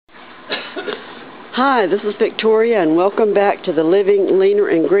Hi, this is Victoria and welcome back to the Living Leaner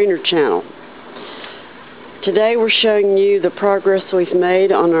and Greener channel. Today we're showing you the progress we've made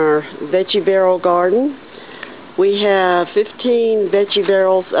on our veggie barrel garden. We have 15 veggie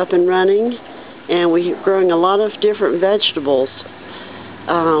barrels up and running, and we're growing a lot of different vegetables.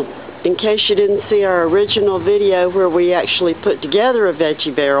 In case you didn't see our original video where we actually put together a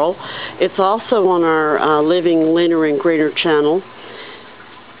veggie barrel, it's also on our Living Leaner and Greener channel.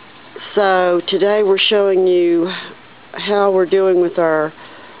 So today we're showing you how we're doing with our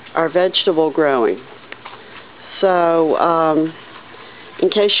vegetable growing. So in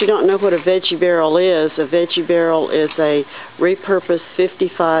case you don't know what a veggie barrel is a repurposed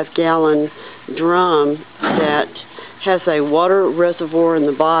 55-gallon drum that has a water reservoir in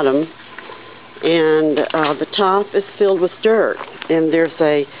the bottom, and the top is filled with dirt, and there's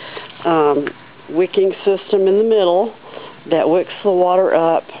a wicking system in the middle that wicks the water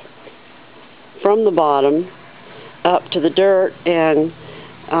up from the bottom up to the dirt and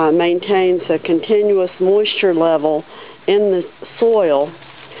maintains a continuous moisture level in the soil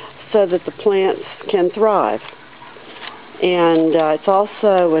so that the plants can thrive. And it's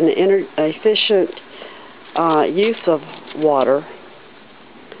also an efficient use of water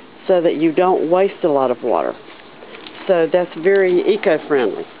so that you don't waste a lot of water. So that's very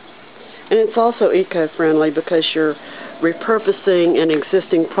eco-friendly. And it's also eco-friendly because you're repurposing an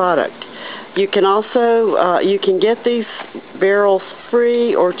existing product. You can also you can get these barrels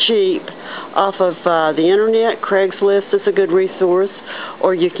free or cheap off of the internet. Craigslist is a good resource,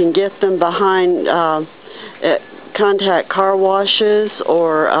 or you can get them behind contact car washes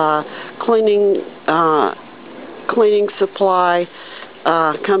or cleaning supply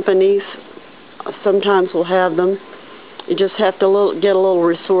companies. Sometimes will have them. You just have to get a little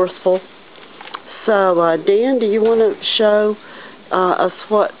resourceful. So Dan, do you want to show us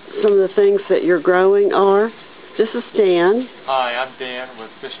what some of the things that you're growing are? This is Dan. Hi, I'm Dan with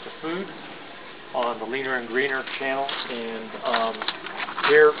Vista Food on the Leaner and Greener channel, and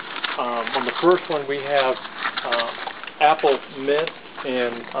here on the first one we have apple mint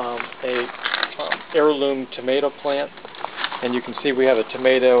and a heirloom tomato plant, and you can see we have a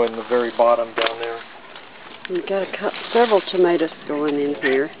tomato in the very bottom down there. We've got several tomatoes going in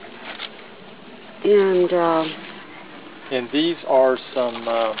here, and these are some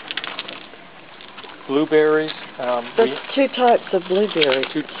blueberries. There's two types of blueberries.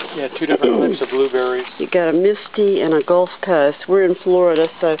 Two different types of blueberries. You got a Misty and a Gulf Coast. We're in Florida,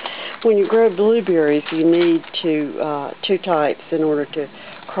 so when you grow blueberries, you need two types in order to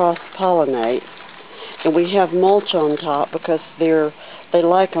cross-pollinate. And we have mulch on top because they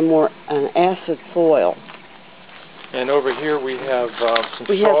like an acid soil. And over here we have some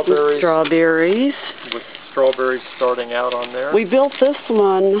strawberries. Have some strawberries. With strawberries starting out on there. We built this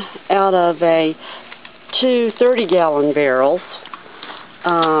one out of two 30-gallon barrels,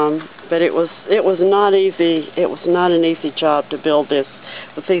 but it was not easy. It was not an easy job to build this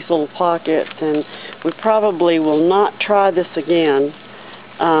with these little pockets, and we probably will not try this again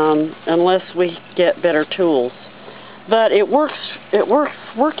unless we get better tools. But it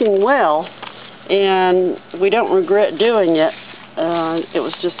working well, and we don't regret doing it. It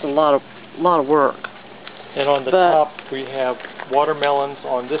was just a lot of work. And on the top we have watermelons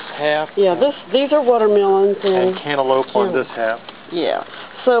on this half. Yeah, these are watermelons and cantaloupe on this half. Yeah.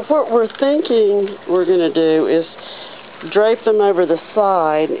 So what we're thinking we're going to do is drape them over the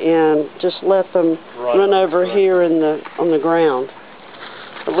side and just let them run over here on the ground.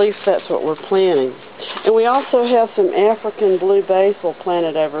 At least that's what we're planning. And we also have some African blue basil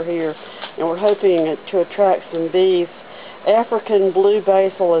planted over here, and we're hoping to attract some bees. African blue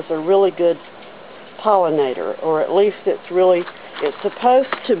basil is a really good pollinator, or at least it's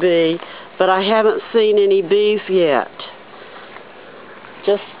supposed to be, but I haven't seen any bees yet.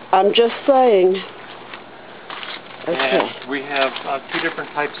 I'm just saying. Okay. And we have two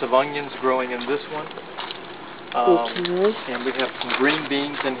different types of onions growing in this one. And we have some green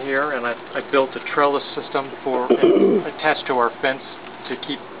beans in here, and I built a trellis system attached to our fence to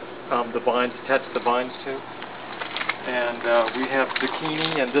keep attach the vines to. And we have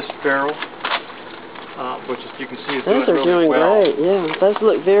zucchini in this barrel, which you can see is doing really doing well. Great, yeah. Those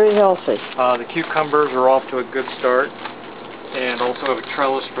look very healthy. The cucumbers are off to a good start, and also have a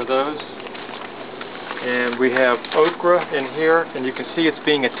trellis for those. And we have okra in here, and you can see it's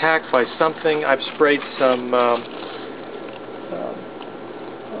being attacked by something. I've sprayed some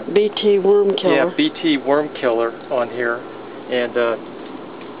BT worm killer. Yeah, BT worm killer on here, and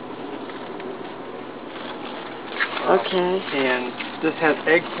okay. And this has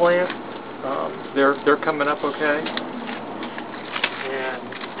eggplant. They're coming up okay. And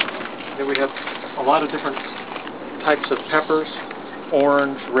then we have a lot of different types of peppers,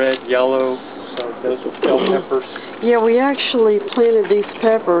 orange, red, yellow, so those are bell peppers. Yeah, we actually planted these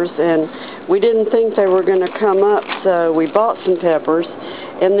peppers and we didn't think they were going to come up, so we bought some peppers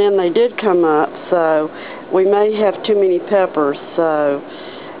and then they did come up, so we may have too many peppers, so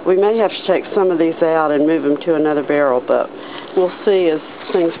we may have to take some of these out and move them to another barrel, but we'll see as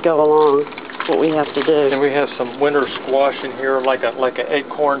things go along what we have to do. And we have some winter squash in here, like an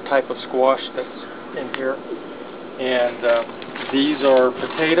acorn type of squash that's in here. And these are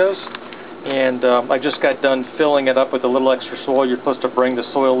potatoes. And I just got done filling it up with a little extra soil. You're supposed to bring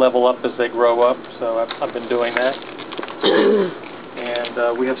the soil level up as they grow up, so I've been doing that.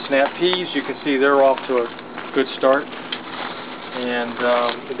 And we have snap peas. You can see they're off to a good start. And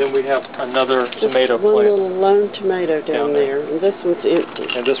then we have another tomato plant. One little lone tomato down there, and this one's empty.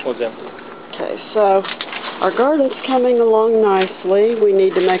 And this one's empty. Okay, so our garden's coming along nicely. We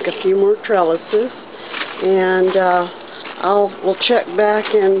need to make a few more trellises, and we'll check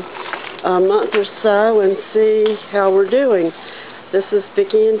back in a month or so and see how we're doing. This is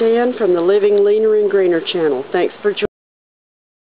Vicki and Dan from the Living Leaner and Greener channel. Thanks for joining.